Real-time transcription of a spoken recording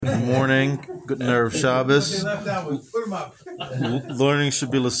Good morning. Good nerve Shabbos. Learning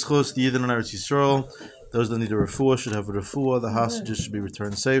should be l'schus the Yidden and Eretz Yisrael. Those that need a refuah should have a refuah. The hostages should be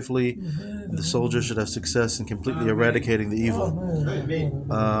returned safely. The soldiers should have success in completely eradicating the evil.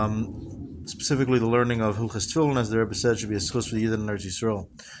 Specifically, the learning of Hilchas Tefillin, as the Rebbe said, should be a schus for the Yidden and Eretz Yisrael.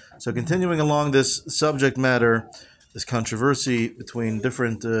 So, continuing along this subject matter, this controversy between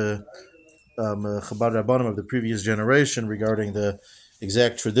different Chabad Rabbanim of the previous generation regarding the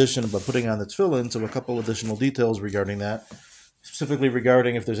exact tradition about putting on the tefillin. So a couple additional details regarding that, specifically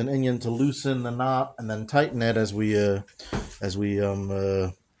regarding if there's an inyan to loosen the knot and then tighten it, as we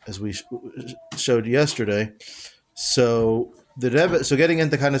showed yesterday. So the Rebbe, getting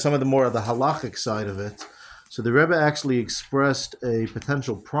into kind of some of the more of the halachic side of it. So the Rebbe actually expressed a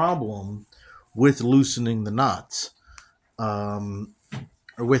potential problem with loosening the knot, or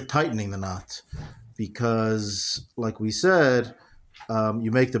with tightening the knot, because, like we said,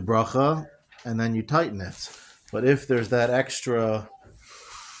 you make the bracha and then you tighten it. But if there's that extra,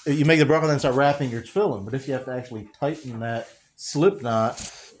 you make the bracha and then start wrapping your tefillin. But if you have to actually tighten that slip knot,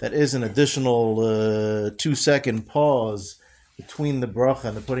 that is an additional 2-second pause between the bracha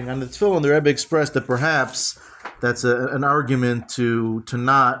and the putting on the tefillin. The Rebbe expressed that perhaps that's an argument to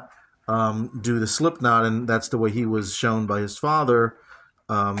not do the slip knot, and that's the way he was shown by his father,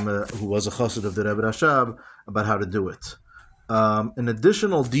 who was a chassid of the Rebbe Rashab, about how to do it. An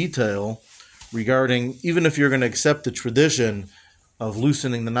additional detail regarding, even if you're going to accept the tradition of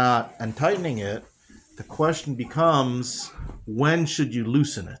loosening the knot and tightening it, the question becomes, when should you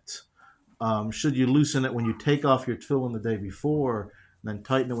loosen it? Should you loosen it when you take off your tefillin the day before, and then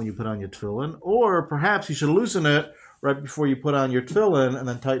tighten it when you put on your tefillin? Or perhaps you should loosen it right before you put on your tefillin and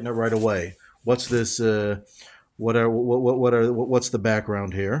then tighten it right away. What's this? What's the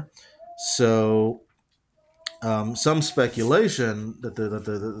background here? So, some speculation that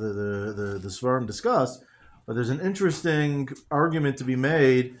the Svarim discussed, but there's an interesting argument to be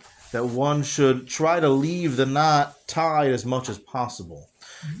made that one should try to leave the knot tied as much as possible.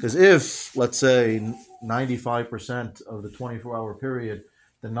 Because if, let's say, 95% of the 24-hour period,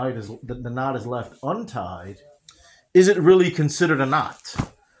 the knot is left untied, is it really considered a knot?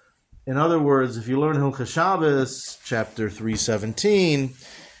 In other words, if you learn Hilchas Shabbos, chapter 317,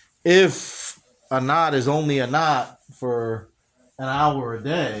 if a knot is only a knot for an hour a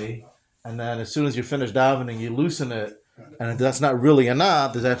day, and then as soon as you finish davening, you loosen it, and that's not really a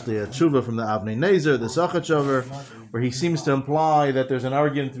knot. There's actually a tshuva from the Avnei Nezer, the Sachachover, where he seems to imply that there's an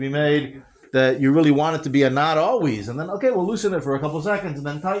argument to be made that you really want it to be a knot always, and then, okay, we'll loosen it for a couple seconds and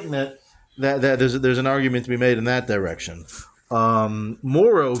then tighten it. That there's an argument to be made in that direction.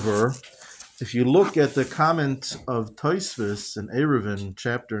 Moreover, if you look at the comment of Tosfos in Eruvin,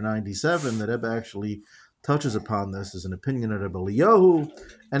 chapter 97, the Rebbe actually touches upon this as an opinion of Rebbe Eliyahu.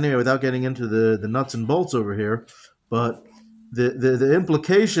 Anyway, without getting into the nuts and bolts over here, but the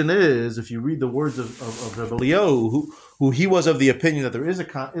implication is, if you read the words of Rebbe Eliyahu, who he was of the opinion that there is an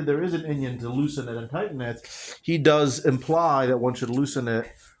inyan to loosen it and tighten it, he does imply that one should loosen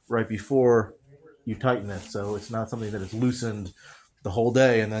it right before you tighten it. So it's not something that is loosened the whole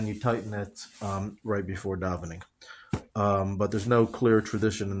day and then you tighten it right before davening. But there's no clear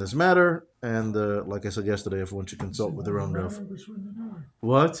tradition in this matter, and like I said yesterday, everyone should consult with their own Rav.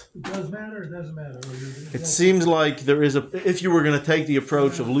 What? It does matter, it doesn't matter. It seems like there is if you were going to take the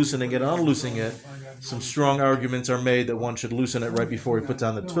approach of loosening it and unloosing it, some strong arguments are made that one should loosen it right before he puts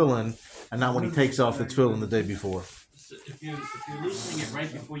on the tefillin, and not when he takes off the tefillin the day before. So if you're loosening it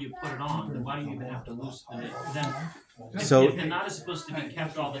right before you put it on, then why do you even have to loosen it? Then, if the knot is supposed to be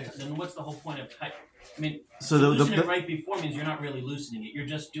kept all the time, then what's the whole point of tight? I mean, so loosening it right before means you're not really loosening it. You're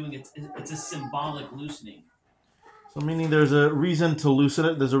just doing it. It's a symbolic loosening. So meaning there's a reason to loosen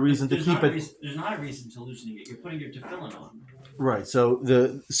it. There's a reason to keep it. There's not a reason to loosening it. You're putting your tefillin on. Right. So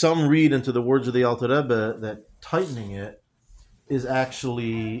some read into the words of the Alter Rebbe that tightening it is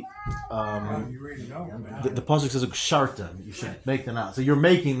actually the pasuk says ksharta. You should make the knot. So you're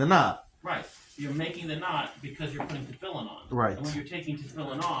making the knot. Right. You're making the knot because you're putting tefillin on. Right. And when you're taking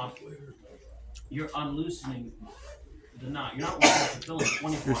tefillin off, you're unloosening the knot. You're not wearing tefillin 24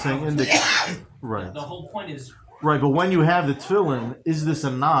 hours. You're saying right. The whole point is right. But when you have the tefillin, is this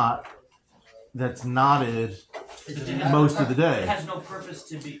a knot that's knotted most of the day? It has no purpose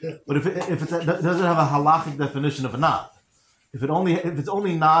to be. But if it doesn't have a halachic definition of a knot. If it's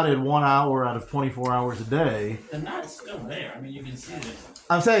only knotted 1 hour out of 24 hours a day, the knot's still there. I mean, you can see it.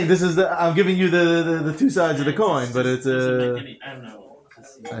 I'm saying I'm giving you the two sides of the coin, but it's I don't know.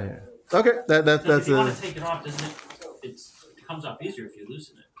 Okay, that's. If you want to take it off, it comes off easier if you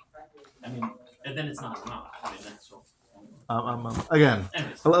loosen it. I mean, and then it's not a knot. I mean, that's all. Again,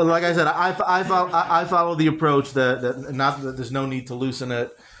 Anyways. like I said, I follow the approach that not that there's no need to loosen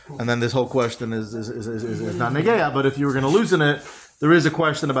it, and then this whole question is not negaya. But if you were going to loosen it, there is a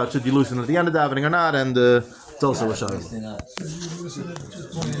question about should you loosen it at the end of davening or not, and it's also a shayla.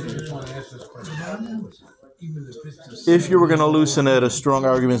 If you were going to loosen it, a strong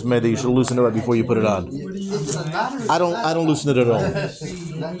argument is made that you should loosen it right before you put it on. I don't loosen it at all.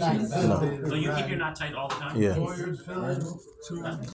 So you keep your knot tight all the time? Yeah.